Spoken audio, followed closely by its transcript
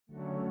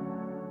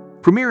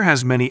Premiere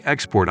has many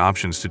export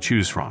options to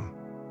choose from.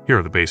 Here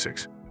are the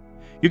basics.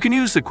 You can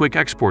use the Quick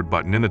Export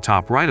button in the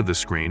top right of the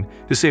screen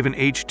to save an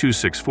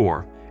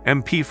H.264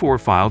 MP4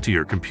 file to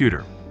your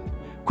computer.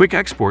 Quick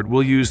Export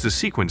will use the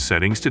sequence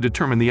settings to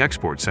determine the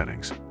export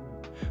settings.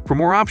 For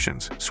more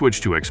options, switch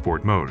to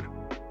Export mode.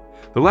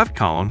 The left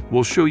column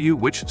will show you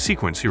which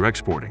sequence you're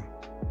exporting.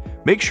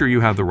 Make sure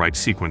you have the right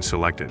sequence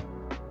selected.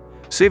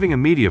 Saving a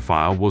media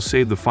file will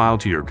save the file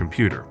to your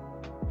computer.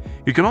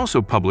 You can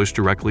also publish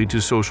directly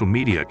to social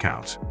media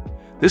accounts.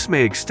 This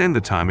may extend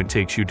the time it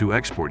takes you to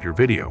export your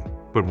video,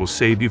 but will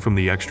save you from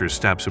the extra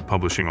steps of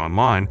publishing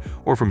online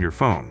or from your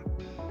phone.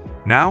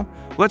 Now,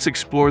 let's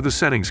explore the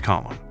Settings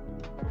column.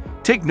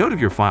 Take note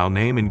of your file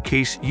name in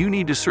case you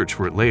need to search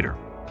for it later.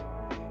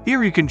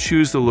 Here you can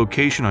choose the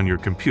location on your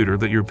computer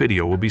that your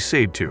video will be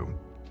saved to.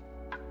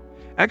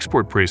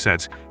 Export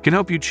presets can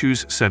help you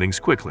choose settings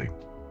quickly.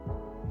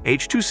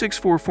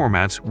 H.264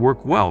 formats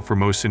work well for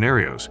most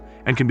scenarios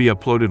and can be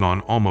uploaded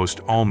on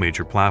almost all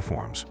major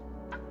platforms.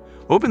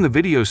 Open the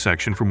Video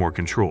section for more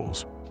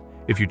controls.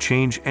 If you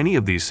change any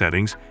of these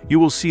settings, you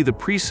will see the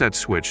preset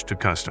switch to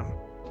Custom.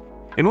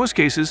 In most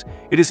cases,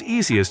 it is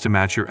easiest to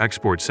match your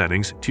export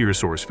settings to your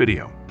source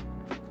video.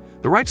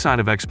 The right side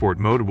of Export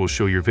mode will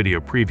show your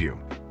video preview.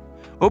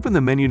 Open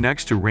the menu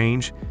next to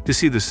Range to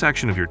see the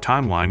section of your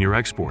timeline you're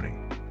exporting.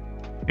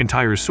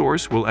 Entire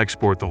Source will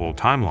export the whole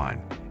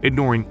timeline,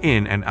 ignoring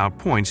in and out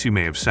points you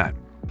may have set.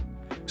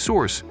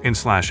 Source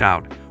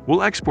in/out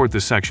will export the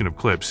section of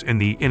clips in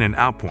the in and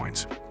out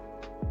points.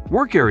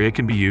 Work Area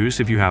can be used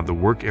if you have the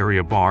Work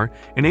Area bar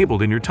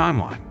enabled in your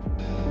timeline.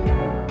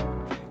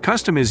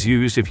 Custom is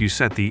used if you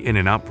set the in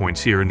and out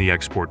points here in the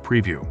Export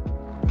preview.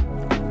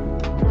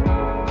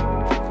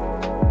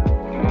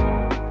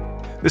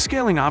 The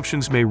scaling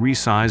options may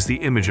resize the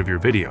image of your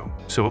video,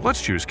 so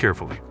let's choose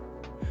carefully.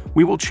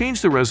 We will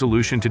change the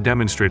resolution to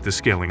demonstrate the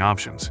scaling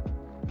options.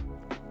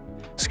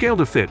 Scale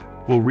to Fit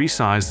will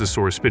resize the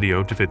source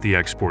video to fit the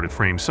exported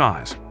frame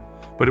size,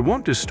 but it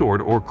won't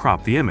distort or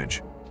crop the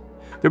image.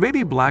 There may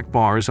be black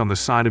bars on the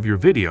side of your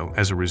video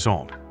as a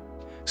result.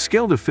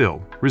 Scale to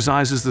Fill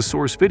resizes the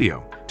source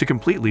video to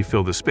completely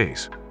fill the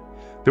space.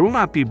 There will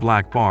not be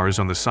black bars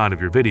on the side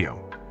of your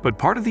video, but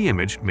part of the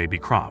image may be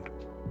cropped.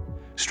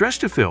 Stretch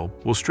to Fill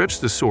will stretch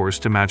the source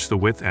to match the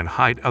width and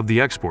height of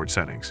the export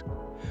settings.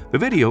 The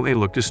video may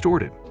look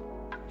distorted.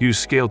 Use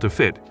Scale to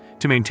Fit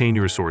to maintain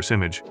your source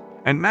image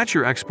and match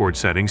your export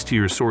settings to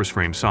your source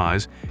frame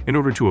size in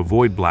order to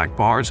avoid black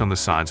bars on the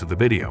sides of the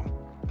video.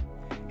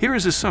 Here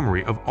is a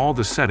summary of all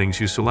the settings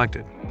you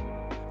selected.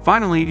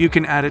 Finally, you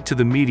can add it to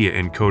the Media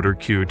Encoder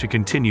queue to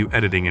continue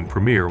editing in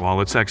Premiere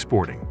while it's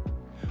exporting.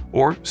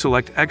 Or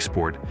select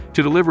Export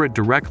to deliver it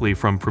directly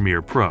from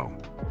Premiere Pro.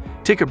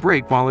 Take a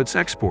break while it's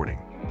exporting.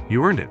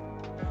 You earned it.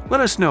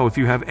 Let us know if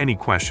you have any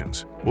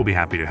questions. We'll be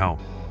happy to help.